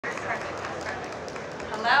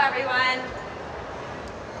Hello, everyone.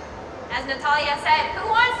 As Natalia said, who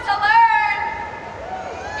wants to learn?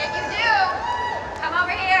 If you do, come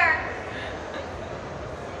over here.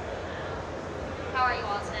 How are you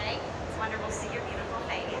all today? It's wonderful to see your beautiful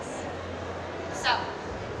face. So,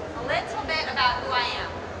 a little bit about who I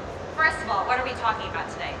am. First of all, what are we talking about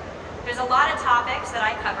today? There's a lot of topics that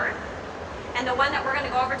I covered, and the one that we're going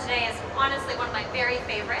to go over today is honestly one of my very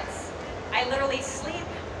favorites. I literally sleep,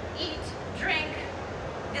 eat, drink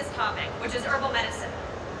this topic, which is herbal medicine.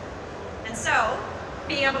 And so,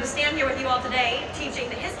 being able to stand here with you all today, teaching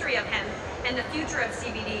the history of hemp and the future of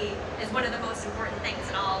CBD is one of the most important things,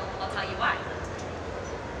 and I'll tell you why.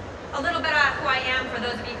 A little bit about who I am for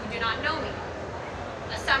those of you who do not know me.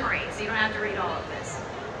 A summary, so you don't have to read all of this.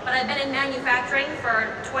 But I've been in manufacturing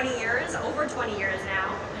for 20 years, over 20 years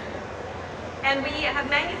now. And we have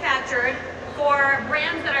manufactured for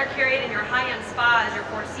brands that are carried in your high-end spas, your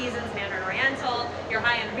Four Seasons, Mandarin Oriental, your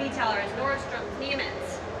high-end retailers, Nordstrom's,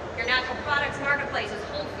 Neiman's, your natural products marketplaces,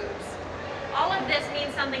 Whole Foods. All of this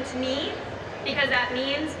means something to me because that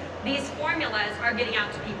means these formulas are getting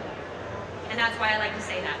out to people. And that's why I like to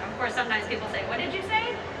say that. Of course, sometimes people say, what did you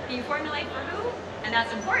say? Do you formulate for who? And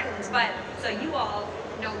that's important, but so you all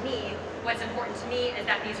know me, what's important to me is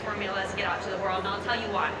that these formulas get out to the world, and I'll tell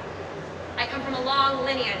you why. I come from a long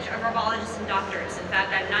lineage of herbologists and doctors. In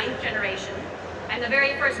fact, I'm 9th generation. I'm the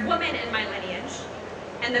very first woman in my lineage,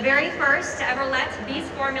 and the very first to ever let these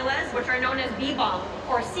formulas, which are known as Bi-Bong,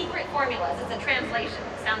 or secret formulas, it's a translation.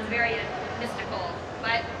 It sounds very mystical,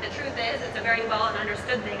 but the truth is it's a very well and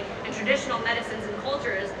understood thing in traditional medicines and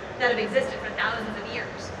cultures that have existed for thousands of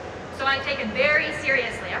years. So I take it very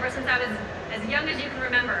seriously. Ever since I was as young as you can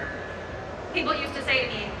remember, people used to say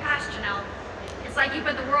to me, gosh, Jenelle, it's like you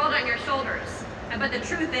put the world on your shoulders. But the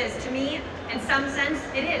truth is, to me, in some sense,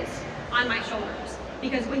 it is on my shoulders.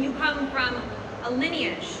 Because when you come from a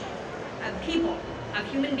lineage of people, of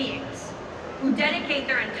human beings, who dedicate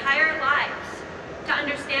their entire lives to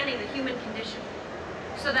understanding the human condition,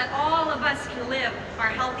 so that all of us can live our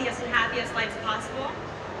healthiest and happiest lives possible,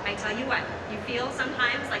 I tell you what, you feel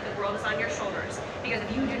sometimes like the world is on your shoulders. Because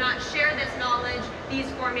if you do not share this knowledge, these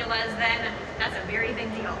formulas, then that's a very big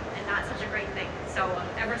deal and not such a great thing. So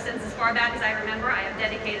ever since as far back as I remember, I have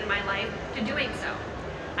dedicated my life to doing so.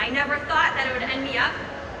 I never thought that it would end me up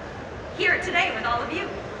here today with all of you,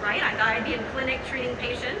 right? I thought I'd be in clinic treating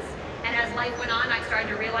patients, and as life went on, I started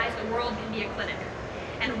to realize the world can be a clinic.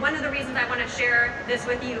 And one of the reasons I want to share this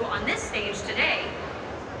with you on this stage today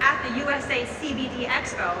at the USA CBD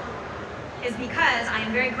Expo is because I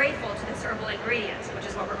am very grateful to this herbal ingredient, which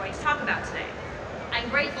is what we're going to talk about today. I'm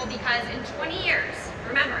grateful because in 20 years,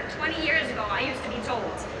 remember, 20 years ago, I used to be told,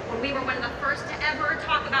 when we were one of the first to ever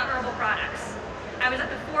talk about herbal products, I was at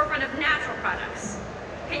the forefront of natural products.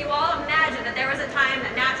 Can you all imagine that there was a time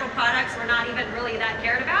that natural products were not even really that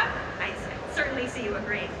cared about? I certainly see you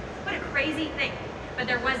agreeing. What a crazy thing. But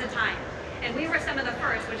there was a time. And we were some of the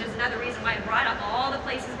first, which is another reason why I brought up all the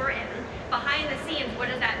places we're in. Behind the scenes, what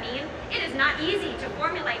does that mean? It is not easy to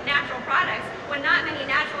formulate natural products when not many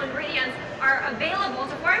natural ingredients are available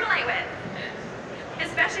to formulate with.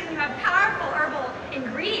 Especially when you have powerful herbal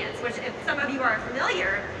ingredients, which if some of you are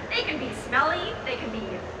familiar, they can be smelly, they can be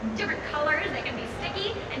different colors, they can be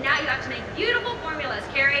sticky, and now you have to make beautiful formulas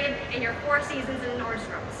carried in your Four Seasons and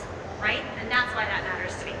Nordstrom's, right? And that's why that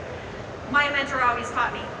matters to me. My mentor always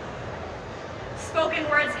taught me, spoken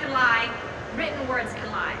words can lie, written words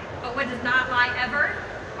can lie, but what does not lie ever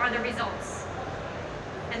are the results.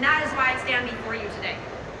 And that is why I stand before you today.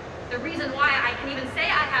 The reason why I can even say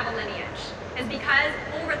I have a lineage is because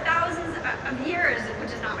over thousands of years,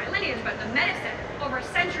 which is not my lineage, but the medicine, over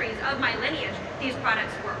centuries of my lineage, these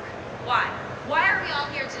products work. Why? Why are we all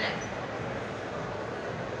here today?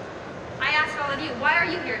 I ask all of you, why are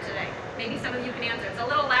you here today? Maybe some of you can answer. It's a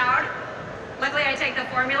little loud. Luckily, I take the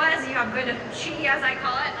formulas. You have good chi, as I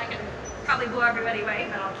call it. I can probably blow everybody away,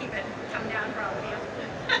 but I'll keep it toned down for all of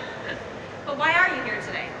you. But why are you here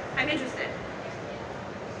today? I'm interested.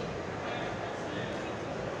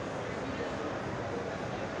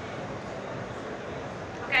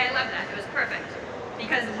 Okay, I love that. It was perfect.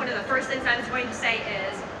 Because one of the first things I was going to say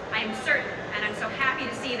is, I am certain, and I'm so happy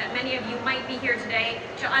to see that many of you might be here today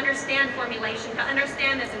to understand formulation, to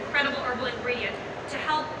understand this incredible herbal ingredient, to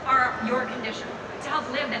help your condition, to help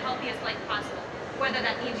live the healthiest life possible, whether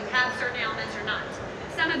that means you have certain ailments or not.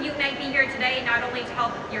 Some of you may be here today not only to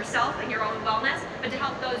help yourself and your own wellness, but to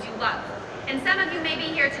help those you love. And some of you may be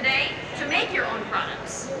here today to make your own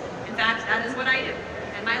products. In fact, that is what I do,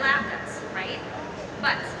 and my lab does, right?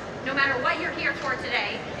 But no matter what you're here for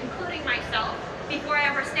today, including myself, before I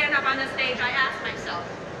ever stand up on this stage, I ask myself,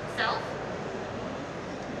 self,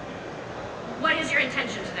 your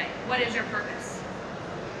intention today? What is your purpose?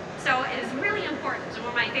 So it is really important, and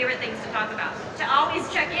one of my favorite things to talk about, to always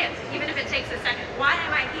check in, even if it takes a second. Why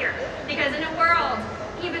am I here? Because in a world,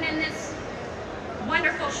 even in this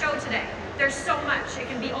wonderful show today, there's so much, it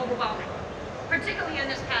can be overwhelming. Particularly in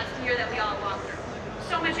this past year that we all walked through.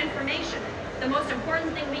 So much information. The most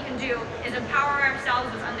important thing we can do is empower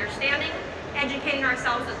ourselves with understanding, educating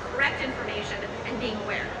ourselves with correct information, and being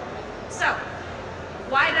aware. So,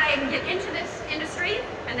 why did I even get into this industry?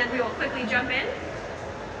 And then we will quickly jump in.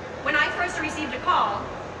 When I first received a call,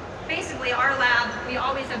 basically our lab, we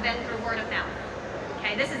always have been through word of mouth.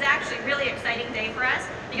 Okay, this is actually a really exciting day for us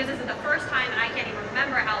because this is the first time, and I can't even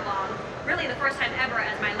remember how long, really the first time ever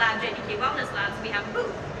as my lab, JDK Wellness Labs, we have a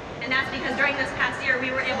booth. And that's because during this past year,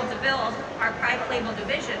 we were able to build our private label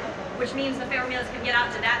division, which means the formulas can get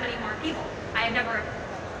out to that many more people. I had never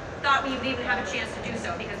thought we would even have a chance to do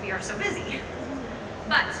so because we are so busy.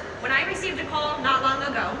 But when I received a call not long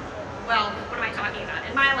ago, well, what am I talking about?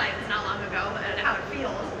 In my life, it's not long ago, and how it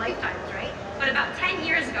feels, lifetimes, right? But about 10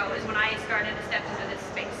 years ago is when I started to step into this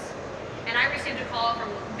space. And I received a call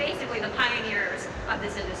from basically the pioneers of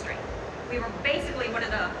this industry. We were basically one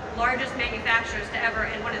of the largest manufacturers to ever,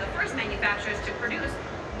 and one of the first manufacturers to produce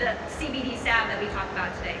the CBD salve that we talk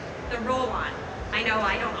about today, the roll-on. I know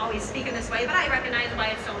I don't always speak in this way, but I recognize why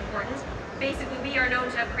it's so important. Basically, we are known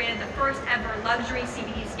to have created the first ever luxury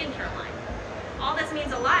CBD skincare line. All this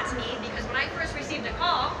means a lot to me because when I first received a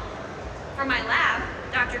call from my lab,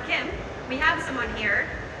 Dr. Kim, we have someone here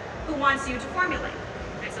who wants you to formulate.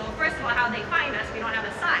 Okay, so first of all, how they find us, we don't have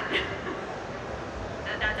a sign.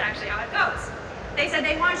 That's actually how it goes. They said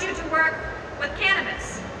they want you to work with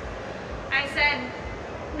cannabis. I said,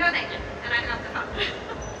 no thank you, and I hung up the phone.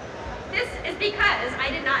 This is because I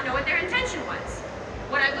did not know what their intention was.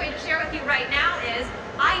 What I'm going to share with you right now is,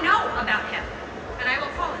 I know about hemp, and I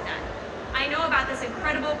will call it that. I know about this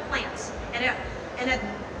incredible plant, and at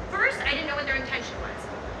first I didn't know what their intention was.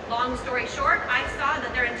 Long story short, I saw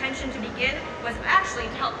that their intention to begin was actually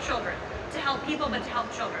to help children, to help people, but to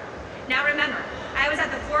help children. Now remember, I was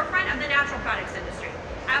at the forefront of the natural products industry.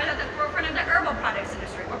 I was at the forefront of the herbal products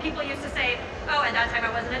industry, where people used to say, oh, at that time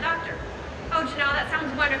I wasn't a doctor. Oh, Jenelle, that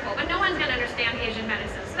sounds wonderful, but no one's going to understand Asian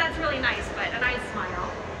medicine, so that's really nice, but, and I'd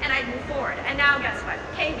smile, and I'd move forward. And now guess what?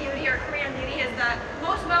 K-beauty or Korean beauty is the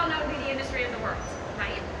most well-known beauty industry in the world,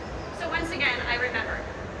 right? So once again, I remember,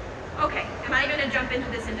 okay, am I going to jump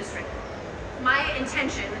into this industry? My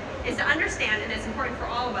intention is to understand, and it's important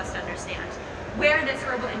for all of us to understand, where this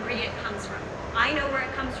herbal ingredient comes from. I know where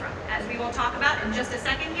it comes from. As we will talk about in just a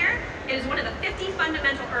second here, it is one of the 50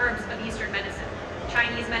 fundamental herbs of Eastern medicine.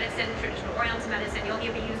 Chinese medicine, traditional Oriental medicine, you'll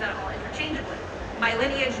even use that all interchangeably. My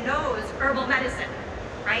lineage knows herbal medicine,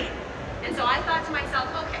 right? And so I thought to myself,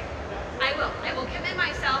 okay, I will commit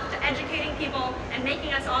myself to educating people and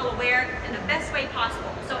making us all aware in the best way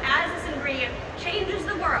possible. So as this ingredient changes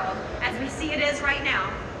the world, as we see it is right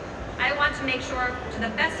now, I want to make sure, to the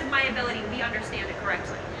best of my ability, we understand it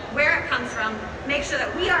correctly. Where it comes from, make sure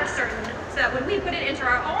that we are certain, so that when we put it into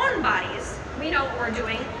our own bodies, we know what we're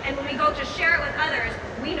doing, and when we go to share it with others,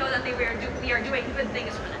 we know that we are doing good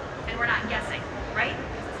things with it, and we're not guessing, right?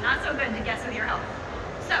 Because it's not so good to guess with your health.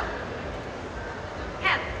 So,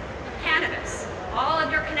 hemp, cannabis, all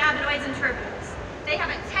of your cannabinoids and terpenes, they have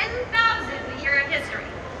a 10,000-year history.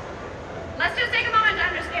 Let's just take a moment to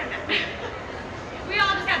understand that. We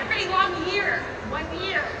all just had a pretty long year, 1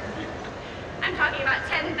 year. I'm talking about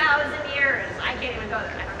 10,000 years. I can't even go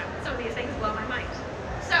there, I don't know. Some of these things blow my mind.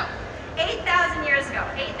 So, 8,000 years ago,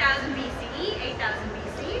 8,000 BCE, 8,000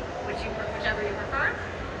 BC, whichever you prefer,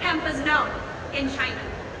 hemp was known in China,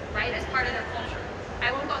 right, as part of their culture.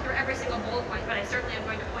 I won't go through every single bullet point, but I certainly am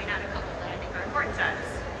going to point out a couple that I think are important to us.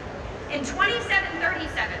 In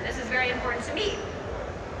 2737, this is very important to me,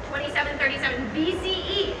 2737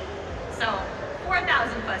 BCE, so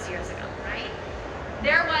 4,000 plus years ago, right?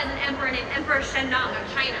 There was an emperor named Emperor Shennong of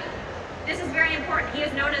China. This is very important. He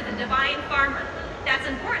is known as the divine farmer. That's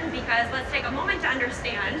important because let's take a moment to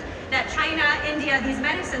understand that China, India, these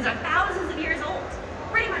medicines are thousands of years old.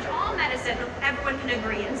 Pretty much all medicine, everyone can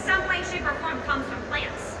agree, in some way, shape, or form comes from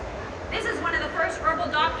plants. This is one of the first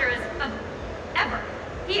herbal doctors ever.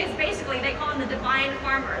 He is basically, they call him the divine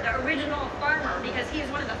farmer, the original farmer, because he is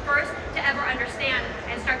one of the first to ever understand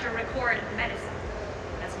and start to record medicine.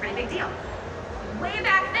 That's a pretty big deal. Way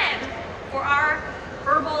back then, for our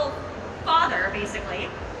herbal father, basically,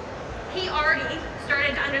 he already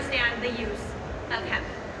started to understand the use of hemp,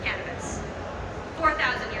 cannabis,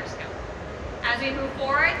 4,000 years ago. As we move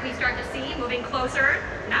forward, we start to see, moving closer,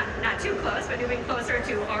 not too close, but moving closer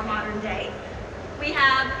to our modern day, we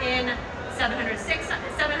have in 700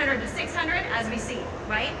 to 600 as we see,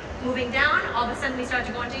 right? Moving down, all of a sudden we start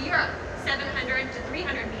to go into Europe, 700 to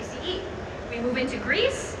 300 BCE. We move into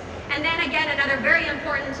Greece, and then again, another very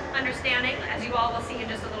important understanding, as you all will see in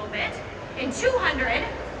just a little bit. In 200,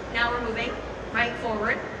 now we're moving right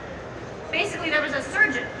forward. Basically, there was a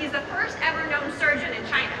surgeon. He's the first ever known surgeon in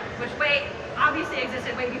China, which obviously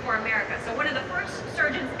existed way before America. So one of the first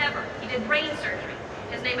surgeons ever. He did brain surgery.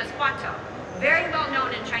 His name is Huatou. Very well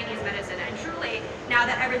known in Chinese medicine, and truly, now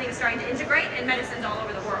that everything is starting to integrate in medicines all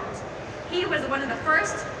over the world. He was one of the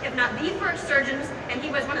first, if not the first surgeons, and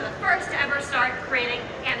he was one of the first to ever start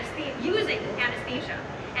using anesthesia.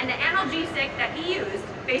 And the analgesic that he used,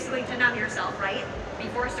 basically to numb yourself, right,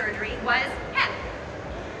 before surgery, was hemp.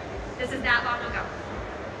 This is that long ago.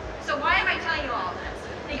 So why am I telling you all this?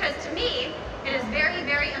 Because to me, it is very,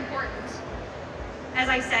 very important, as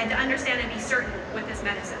I said, to understand and be certain with this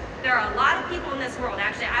medicine. There are a lot of people in this world,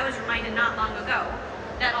 actually I was reminded not long ago,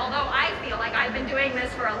 that although I feel like I've been doing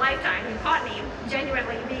this for a lifetime, you caught me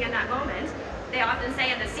genuinely being in that moment, they often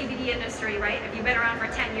say in the CBD industry, right, if you've been around for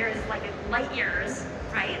 10 years, it's like light years,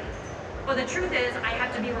 right? Well, the truth is, I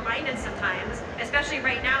have to be reminded sometimes, especially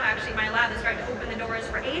right now, actually, my lab is starting to open the doors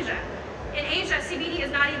for Asia. In Asia, CBD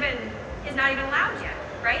is not even allowed yet,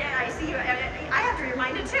 right? And I have to be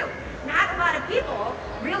reminded too. Not a lot of people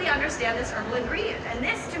really understand this herbal ingredient. And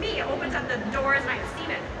this, to me, opens up the doors, and I've seen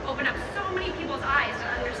it, open up so many people's eyes to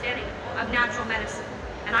understanding of natural medicine.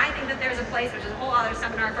 And I think that there's a place, which is a whole other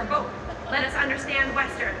seminar for both. Let us understand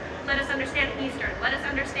Western, let us understand Eastern, let us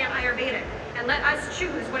understand Ayurvedic, and let us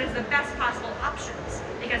choose what is the best possible options,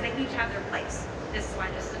 because they each have their place. This is why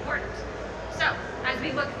this is important. So, as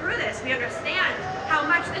we look through this, we understand how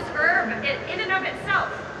much this herb, in and of itself,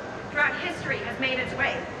 throughout history has made its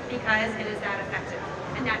way, because it is that effective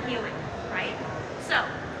and that healing, right? So,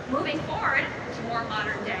 moving forward to more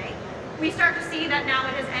modern day, we start to see that now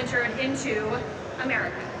it has entered into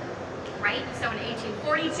America, right? So in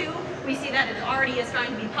 1842, we see that it already is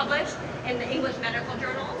starting to be published in the English medical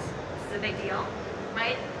journals. This is a big deal,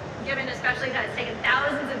 right? Given especially that it's taken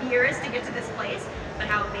thousands of years to get to this place, but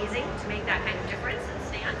how amazing to make that kind of difference and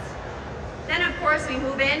stance. Then, of course, we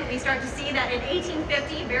move in, we start to see that in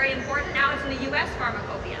 1850, very important, now it's in the U.S.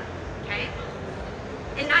 pharmacopoeia, okay?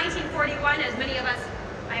 In 1941, as many of us,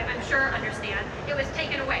 I'm sure, understand, it was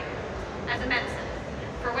taken away as a medicine.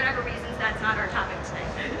 For whatever reasons, that's not our topic today.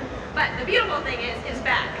 But the beautiful thing is, it's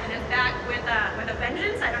back, and it's back with a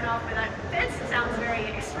vengeance. I don't know if that fits, it sounds very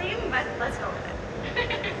extreme, but let's go with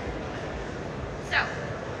it. So,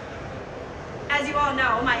 as you all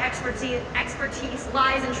know, my expertise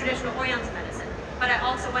lies in traditional Oriental medicine, but I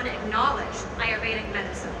also want to acknowledge Ayurvedic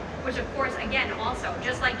medicine, which of course, again, also,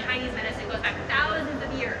 just like Chinese medicine, goes back thousands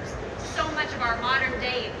of years. So much of our modern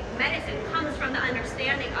day medicine comes from the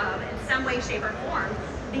understanding of, in some way, shape, or form,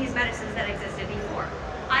 these medicines that existed before.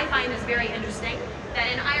 I find this very interesting, that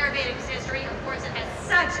in Ayurvedic history, of course, it has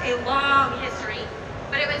such a long history,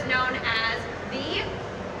 but it was known as the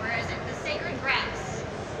sacred grass.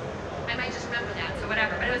 I might just remember that, so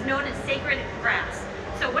whatever, but it was known as sacred grass.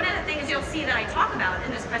 So one of the things you'll see that I talk about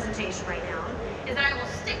in this presentation right now is that I will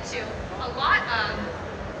stick to a lot of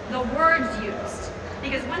the words used.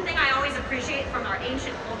 Because one thing I always appreciate from our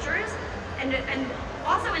ancient cultures, and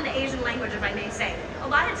also in the Asian language, if I may say, a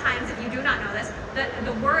lot of times, if you do not know this,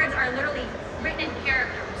 the words are literally written in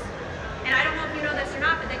characters. And I don't know if you know this or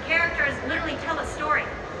not, but the characters literally tell a story.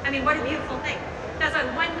 I mean, what a beautiful thing. That's why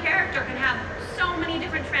one character can have so many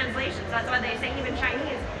different translations. That's why they say even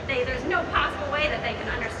Chinese, there's no possible way that they can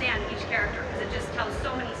understand each character, because it just tells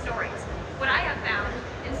so many stories. What I have found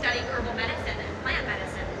in studying herbal medicine and plant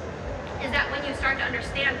medicine is that when you start to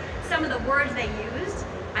understand some of the words they used,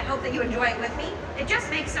 I hope that you enjoy it with me, it just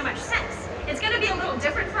makes so much sense. It's going to be a little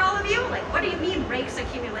different for all of you, like, what do you mean rakes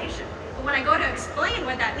accumulation? But when I go to explain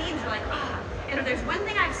what that means, you're like, ah. And if there's one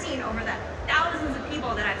thing I've seen over the thousands of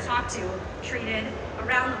people that I've talked to, treated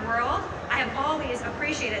around the world, I have always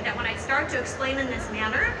appreciated that when I start to explain in this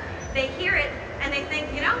manner, they hear it and they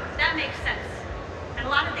think, you know, that makes sense. And a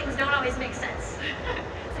lot of things don't always make sense.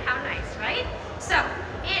 So how nice, right? So,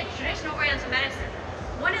 in traditional Oriental medicine,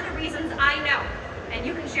 one of the reasons I know, and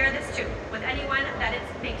you can share this too with anyone that it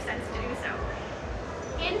makes sense to do so.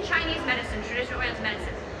 In Chinese medicine, traditional Oriental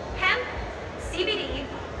medicine, hemp, CBD,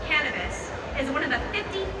 cannabis is one of the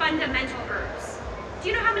 50 fundamental herbs. Do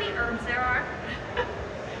you know how many herbs there are?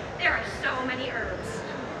 There are so many herbs,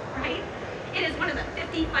 right? It is one of the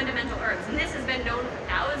 50 fundamental herbs, and this has been known for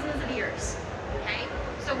thousands of years, okay?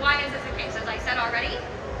 So why is this the case? As I said already,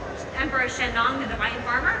 Emperor Shennong, the divine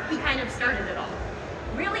farmer, he kind of started it all.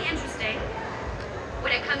 Really interesting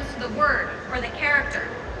when it comes to the word or the character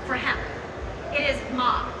for hemp.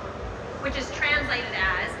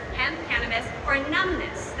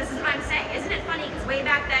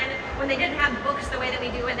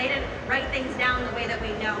 write things down the way that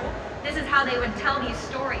we know, this is how they would tell these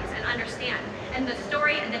stories and understand. And the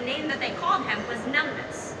story, and the name that they called hemp was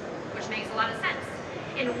numbness, which makes a lot of sense.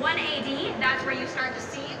 In 1 AD, that's where you start to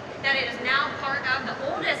see that it is now part of the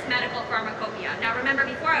oldest medical pharmacopoeia. Now remember,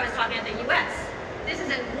 before I was talking about the US, this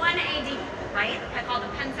is in 1 AD, right? I call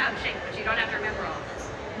the pens out shape, but you don't have to remember all of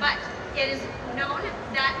this. But it is known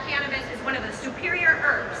that cannabis is one of the superior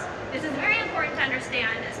herbs. This is very important to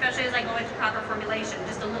understand, especially as I go into proper formulation,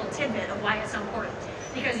 just a little tidbit of why it's so important.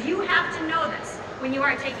 Because you have to know this when you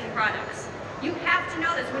are taking products. You have to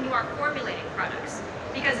know this when you are formulating products.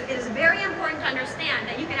 Because it is very important to understand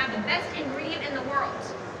that you can have the best ingredient in the world.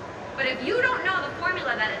 But if you don't know the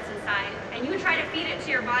formula that it's inside, and you try to feed it to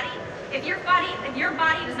your body, if your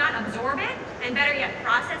body does not absorb it, and better yet,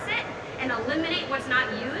 process it, and eliminate what's not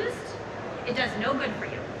used, it does no good for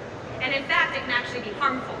you. And in fact, it can actually be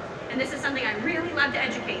harmful. And this is something I really love to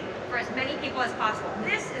educate for as many people as possible.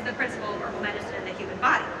 This is the principle of herbal medicine in the human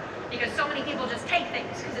body. Because so many people just take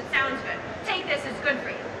things because it sounds good. Take this, it's good for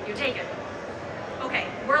you. You take it. Okay,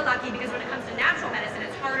 we're lucky because when it comes to natural medicine,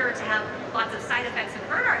 it's harder to have lots of side effects and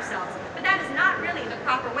hurt ourselves. But that is not really the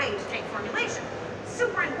proper way to take formulation.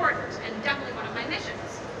 Super important and definitely one of my missions.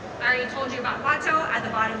 I already told you about Watto. At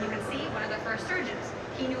the bottom you can see one of the first surgeons.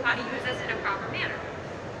 He knew how to use this in a proper manner,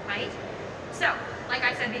 right? So, like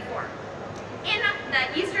I said before, in the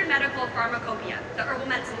Eastern Medical Pharmacopoeia, the Herbal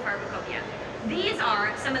Medicine Pharmacopoeia, these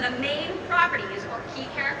are some of the main properties or key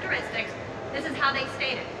characteristics. This is how they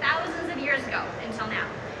stated thousands of years ago until now.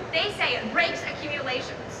 They say it breaks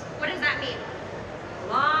accumulations. What does that mean?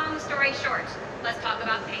 Long story short, let's talk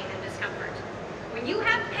about pain and discomfort. When you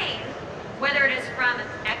have pain, whether it is from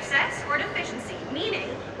excess or deficiency, meaning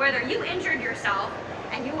whether you injured yourself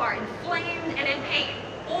and you are inflamed and in pain,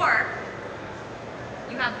 or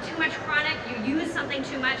you have too much chronic, you use something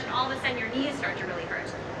too much, and all of a sudden your knees start to really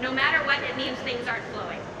hurt. No matter what, it means things aren't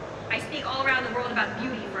flowing. I speak all around the world about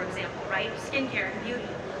beauty, for example, right? Skincare and beauty.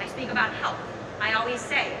 I speak about health. I always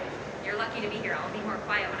say, you're lucky to be here. I'll be more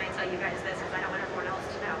quiet when I tell you guys this because I don't want everyone else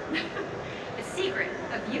to know. The secret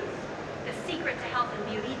of youth, the secret to health and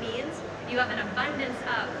beauty means you have an abundance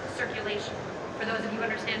of circulation. For those of you who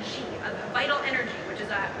understand Qi, of vital energy, which is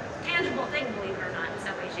a tangible thing, believe it or not, in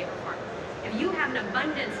some way, shape, or form. If you have an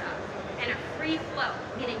abundance of and a free flow,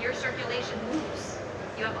 meaning your circulation moves,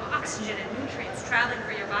 you have oxygen and nutrients traveling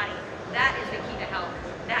for your body, that is the key to health.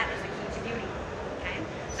 That is the key to beauty. Okay?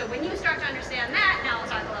 So when you start to understand that, now I'll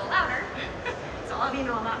talk a little louder, so all of you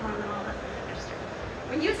know a lot more than all of us.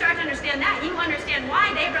 When you start to understand that, you understand why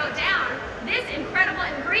they wrote down this incredible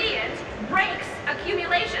ingredient breaks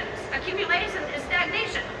accumulations. Accumulation is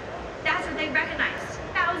stagnation. That's what they recognized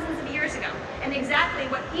thousands of years ago, and exactly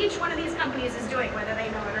what each one of these companies is doing, whether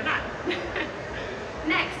they know it or not.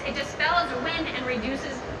 Next, it dispels wind and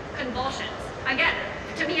reduces convulsions. Again,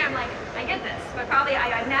 to me, I'm like, I get this, but probably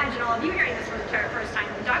I imagine all of you hearing this for the first time.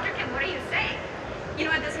 Dr. Kim, what are you saying? You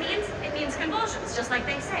know what this means? It means convulsions, just like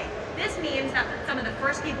they say. This means that some of the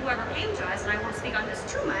first people who ever came to us, and I won't speak on this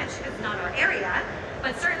too much because it's not our area,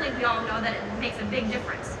 but certainly we all know that it makes a big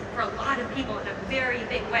difference for a lot of people in a very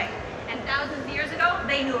big way. And thousands of years ago,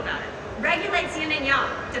 they knew about it. Regulates yin and yang,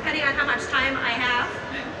 depending on how much time I have,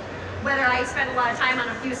 whether I spend a lot of time on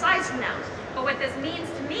a few slides from now. But what this means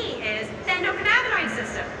to me is the endocannabinoid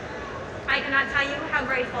system. I cannot tell you how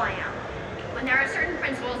grateful I am when there are certain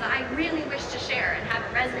principles that I really wish to share and have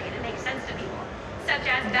it resonate and make sense to people, such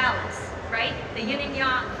as balance, right? The yin and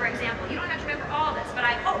yang, for example. You don't have to remember all this, but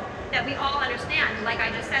I hope that we all understand, like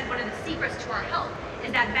I just said, one of the secrets to our health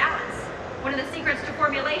is that balance. One of the secrets to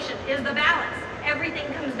formulation is the balance.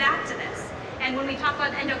 Everything comes back to this. And when we talk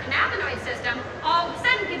about the endocannabinoid system, all of a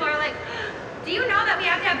sudden people are like, do you know that we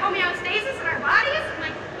have to have homeostasis in our bodies? I'm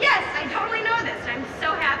like, yes, I totally know this. And I'm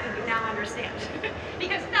so happy you now understand.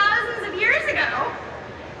 Because thousands of years ago,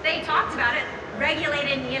 they talked about it,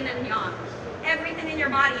 regulated yin and yang. Everything in your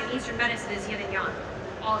body in Eastern medicine is yin and yang.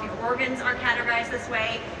 All of your organs are categorized this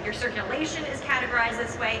way. Your circulation is categorized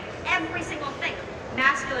this way. Every single thing.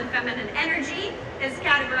 Masculine, feminine energy is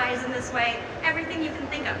categorized in this way. Everything you can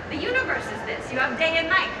think of. The universe is this. You have day and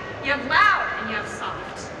night. You have loud and you have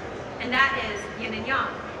soft. And that is yin and yang.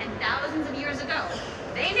 And thousands of years ago,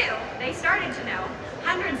 they knew, they started to know,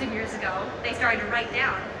 hundreds of years ago, they started to write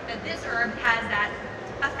down that this herb has that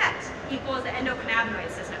effect, equals the endocannabinoid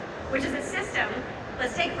system, which is a system,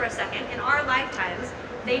 let's take for a second, in our lifetimes,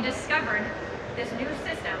 they discovered this new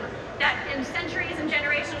system that in centuries and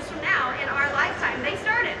generations from now, in our lifetime, they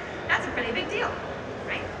started. That's a pretty big deal,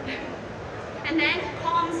 right? And then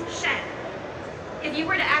calms Shen. If you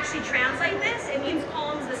were to actually translate this, it means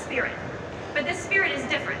calms the spirit. But this spirit is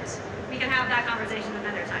different. We can have that conversation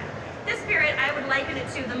another time. This spirit, I would liken it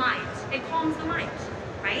to the mind. It calms the mind,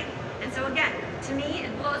 right? And so again, to me,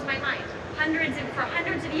 it blows my mind. For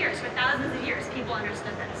hundreds of years, for thousands of years, people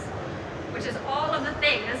understood this, which is all of the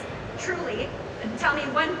things, truly. Tell me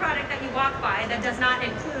one product that you walk by that does not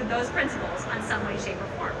include those principles on some way, shape, or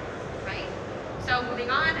form, right? So moving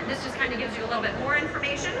on, this just kind of gives you a little bit more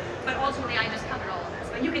information, but ultimately I just covered all of this.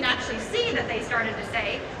 But you can actually see that they started to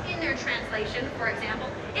say in their translation, for example,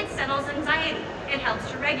 it settles anxiety, it helps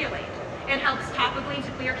to regulate, it helps topically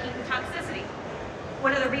to clear heat and toxicity.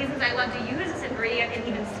 One of the reasons I love to use this ingredient in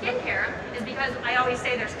even skincare is because I always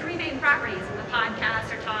say there's 3 main properties in the podcasts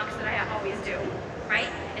or talks that I always do, right?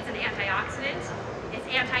 It's an antioxidant, it's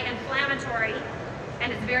anti-inflammatory,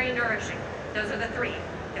 and it's very nourishing. Those are the 3.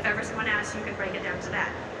 If ever someone asks, you can break it down to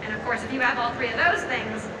that. And of course, if you have all 3 of those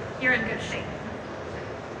things, you're in good shape.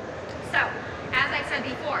 So, as I said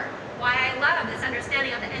before, why I love this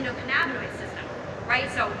understanding of the endocannabinoid system, right?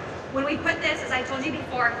 So, when we put this, as I told you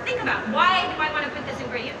before, think about, why do I want to put this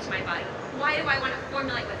ingredient to my body? Why do I want to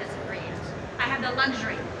formulate with this ingredient? I have the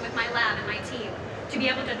luxury with my lab and my team to be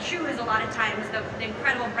able to choose a lot of times the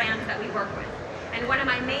incredible brands that we work with. And one of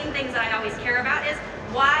my main things that I always care about is,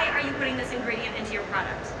 why are you putting this ingredient into your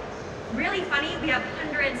product? Really funny, we have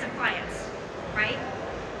hundreds of clients, right?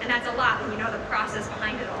 And that's a lot when you know the process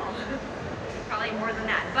behind it all. Probably more than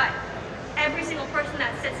that. But every single person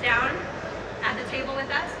that sits down at the table with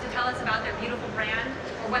us to tell us about their beautiful brand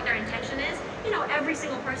or what their intention is, you know, every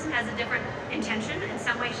single person has a different intention in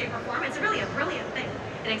some way, shape, or form. It's really a brilliant thing.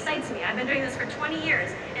 It excites me. I've been doing this for 20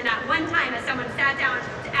 years, and not one time has someone sat down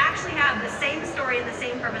to actually have the same story and the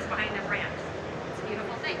same purpose behind their brand. It's a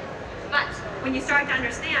beautiful thing. But when you start to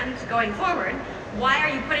understand, going forward, why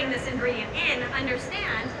are you putting this ingredient in,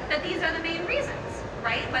 understand that these are the main reasons,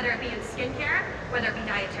 right? Whether it be in skincare, whether it be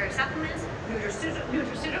dietary supplements,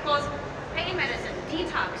 nutraceuticals, pain medicine,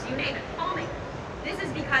 detox, you name it, calming. This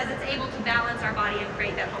is because it's able to balance our body and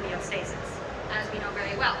create that homeostasis, as we know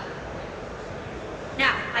very well.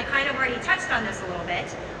 Now, I kind of already touched on this a little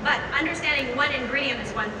bit, but understanding one ingredient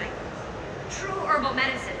is one thing. True herbal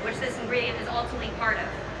medicine, which this ingredient is ultimately part of.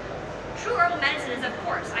 True herbal medicine is, of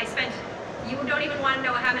course, I spent, you don't even want to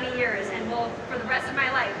know how many years, and will, for the rest of my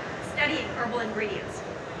life, studying herbal ingredients.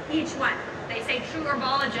 Each one. They say true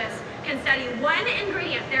herbologists can study one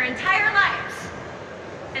ingredient their entire lives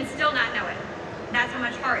and still not know it. That's how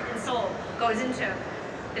much heart and soul goes into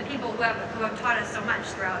the people who have taught us so much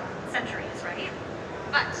throughout centuries, right?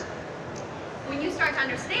 But when you start to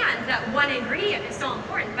understand that one ingredient is so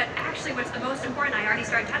important, but actually what's the most important, I already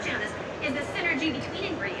started touching on this, is the synergy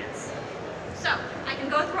between ingredients. So I can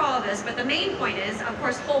go through all of this, but the main point is, of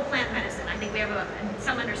course, whole plant medicine. I think we have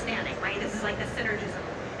some understanding, right? This is like the synergism.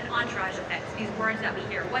 Entourage effects, these words that we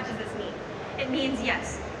hear. What does this mean? It means,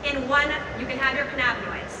 yes, in one, you can have your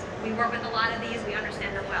cannabinoids. We work with a lot of these, we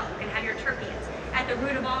understand them well. You can have your terpenes. At the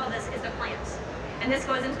root of all of this is the plants. And this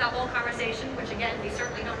goes into the whole conversation, which again, we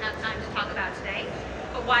certainly don't have time to talk about today.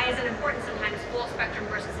 But why is it important sometimes full spectrum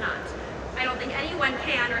versus not? I don't think anyone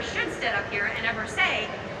can or should sit up here and ever say,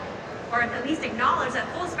 or at least acknowledge that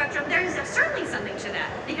full spectrum, there is certainly something to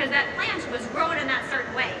that, because that plant was grown in that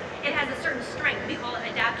certain way. It has a certain strength. We call it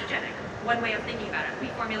adaptogenic, one way of thinking about it. We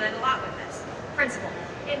formulate a lot with this principle.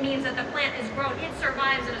 It means that the plant is grown, it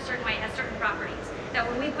survives in a certain way, it has certain properties. That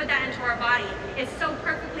when we put that into our body, it's so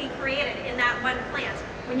perfectly created in that one plant.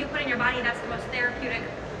 When you put it in your body, that's the most therapeutic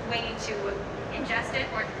way to ingest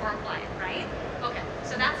it or apply it, right? Okay,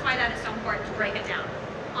 so that's why that is so important to break it down.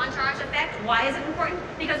 Entourage effect, why is it important?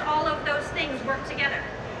 Because all of those things work together.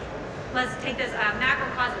 Let's take this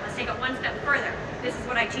macrocosm, let's take it one step further. This is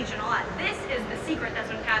what I teach in a lot. This is the secret that's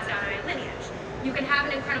been passed down in my lineage. You can have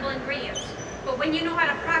an incredible ingredient, but when you know how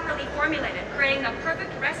to properly formulate it, creating the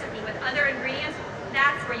perfect recipe with other ingredients,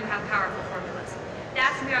 that's where you have powerful formulas.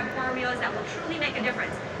 That's where you have formulas that will truly make a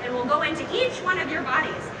difference and will go into each one of your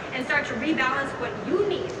bodies and start to rebalance what you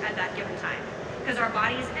need at that given time. Because our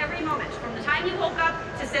bodies, every moment, from the time you woke up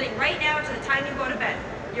to sitting right now to the time you go to bed,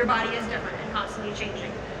 your body is different and constantly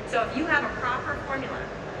changing. So if you have a proper formula,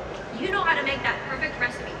 you know how to make that perfect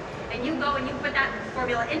recipe, and you go and you put that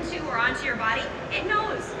formula into or onto your body, it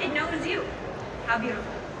knows you. How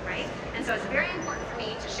beautiful, right? And so it's very important for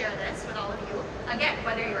me to share this with all of you, again,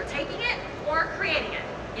 whether you're taking it or creating it.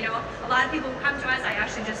 You know, a lot of people who come to us, I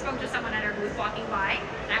actually just spoke to someone at our booth walking by,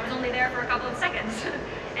 and I was only there for a couple of seconds.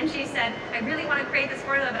 And she said, I really want to create this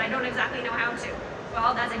formula, but I don't exactly know how to.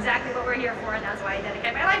 Well, that's exactly what we're here for, and that's why I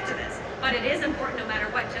dedicate my life to this. But it is important, no matter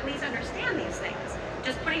what, to at least understand these things.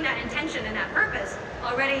 Just putting that intention and that purpose,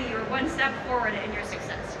 already you're one step forward in your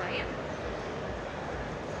success, right?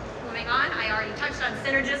 Moving on, I already touched on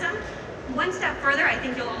synergism. one step further, I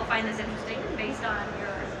think you'll all find this interesting based on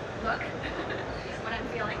your look, what I'm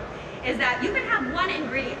feeling, is that you can have one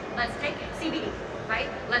ingredient. Let's take CBD, right?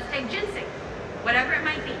 Let's take ginseng, whatever it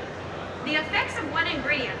might be. The effects of one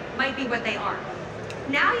ingredient might be what they are.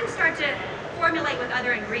 Now you start to formulate with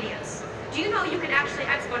other ingredients. Do you know you can actually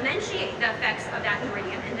exponentiate the effects of that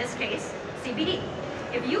ingredient, in this case, CBD?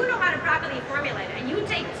 If you know how to properly formulate it, and you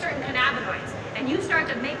take certain cannabinoids, and you start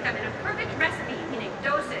to make them in a perfect recipe, meaning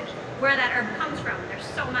dosage, where that herb comes from, there's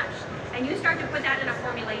so much, and you start to put that in a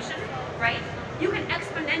formulation, right? You can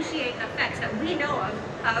exponentiate the effects that we know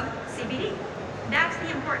of CBD. That's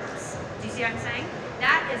the importance. Do you see what I'm saying?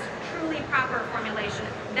 That is truly proper formulation.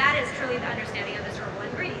 That is truly the understanding of this herbal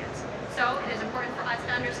ingredient. So it is important for us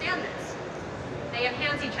to understand this. They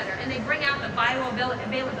enhance each other, and they bring out the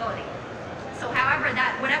bioavailability. So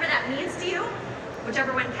whatever that means to you,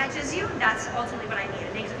 whichever one catches you, that's ultimately what I mean.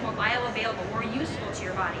 It makes it more bioavailable, more useful to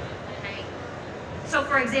your body. Okay? So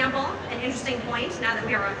for example, an interesting point, now that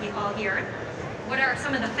we are all here, what are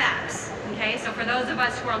some of the facts? Okay, so for those of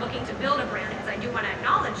us who are looking to build a brand, because I do want to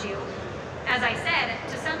acknowledge you, as I said,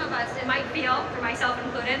 to some of us it might feel, for myself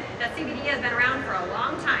included, that CBD has been around for a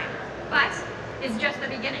long time, but it's just the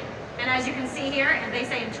beginning. And as you can see here, and they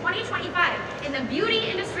say in 2025, in the beauty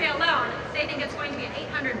industry alone, they think it's going to be an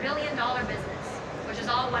 $800 billion business, which is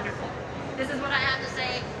all wonderful. This is what I have to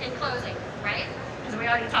say in closing, right? Because we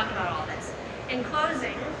already talked about all this. In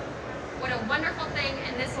closing, what a wonderful thing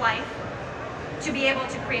in this life to be able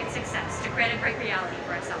to create success, to create a great reality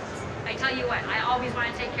for ourselves. I tell you what, I always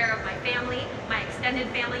want to take care of my family, my extended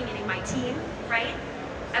family, meaning my team, right?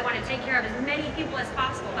 I want to take care of as many people as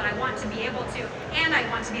possible, but I want to be able to, and I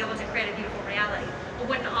want to be able to create a beautiful reality. Well,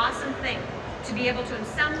 what an awesome thing to be able to, in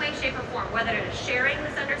some way, shape, or form, whether it is sharing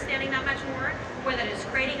this understanding that much more, whether it is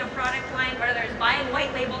creating a product line, whether it is buying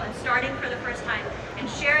white label and starting for the first time, and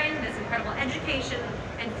sharing this incredible education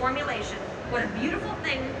and formulation. What a beautiful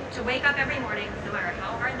thing to wake up every morning, no matter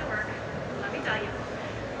how hard the work, let me tell you,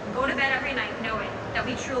 go to bed every night knowing that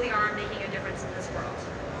we truly are making a difference in this world,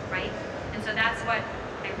 right? And so that's what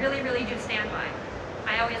I really, really do stand by.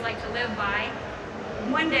 I always like to live by,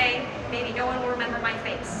 one day, maybe no one will remember my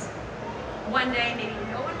face. One day, maybe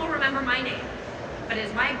no one will remember my name. But it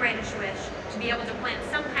is my greatest wish to be able to plant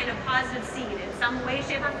some kind of positive seed in some way,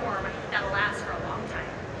 shape, or form that will last for a long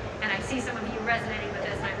time. And I see some of you resonating with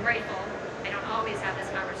this, and I'm grateful. I don't always have this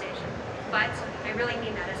conversation. But I really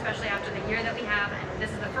mean that, especially after the year that we have, and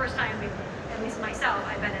this is the first time we've, at least myself,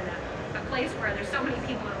 I've been in a place where there's so many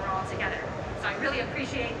people and we're all together. So I really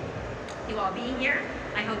appreciate you all being here.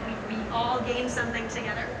 I hope we all gain something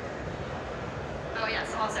together. Oh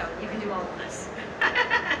yes, also, you can do all of this.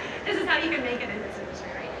 This is how you can make it in this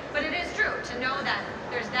industry, right? But it is true to know that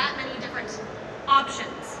there's that many different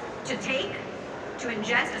options to take, to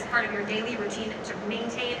ingest as part of your daily routine, to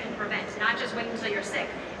maintain and prevent, not just wait until you're sick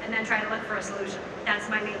and then try to look for a solution. That's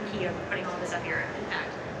my main key of putting all this up here, in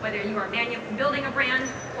fact, whether you are building a brand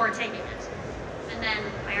or taking it. And then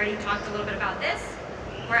I already talked a little bit about this.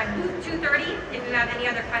 We're at booth 230. If you have any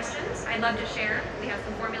other questions, I'd love to share. We have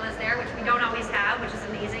some formulas there, which we don't always have, which is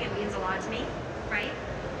amazing. It means a lot to me, right?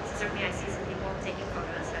 So certainly I see some people taking photos.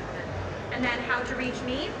 And then how to reach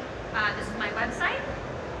me. This is my website.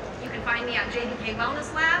 You can find me at JBK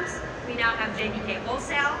Wellness Labs. We now have JBK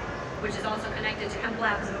Wholesale, which is also connected to Hemp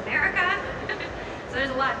Labs of America. So there's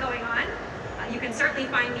a lot going on. You can certainly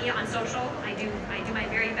find me on social. I do my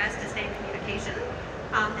very best to stay in communication.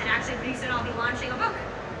 And actually pretty soon I'll be launching a book.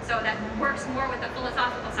 So that works more with the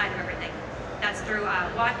philosophical side of everything. That's through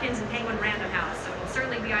Watkins and Penguin Random House. So it'll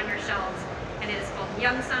certainly be on your shelves. And it is called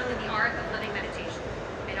Young Sung, The Art of Living Meditation.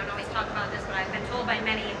 I don't always talk about this, but I've been told by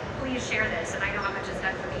many, please share this. And I know how much it's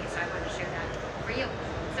done for me, so I wanted to share that for you.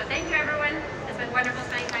 So thank you, everyone. It's been wonderful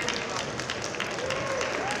spending time with you all.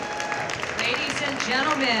 Ladies and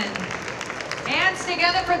gentlemen, hands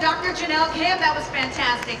together for Dr. Jenelle Kim. That was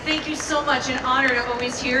fantastic. Thank you so much. An honor to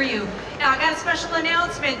always hear you. Now, I got a special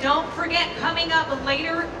announcement. Don't forget, coming up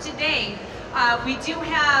later today, we do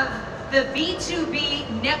have the B2B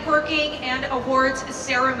Networking and Awards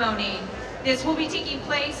Ceremony. This will be taking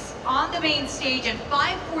place on the main stage at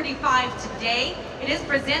 5:45 today. It is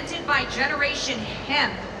presented by Generation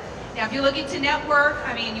Hemp. Now, if you're looking to network,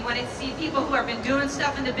 I mean, you want to see people who have been doing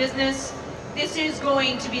stuff in the business, this is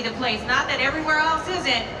going to be the place. Not that everywhere else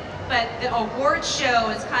isn't, but the award show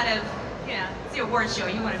is kind of, you know, it's the award show.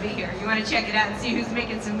 You want to be here. You want to check it out and see who's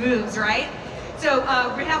making some moves, right? So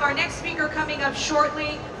we have our next speaker coming up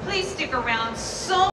shortly. Please stick around. So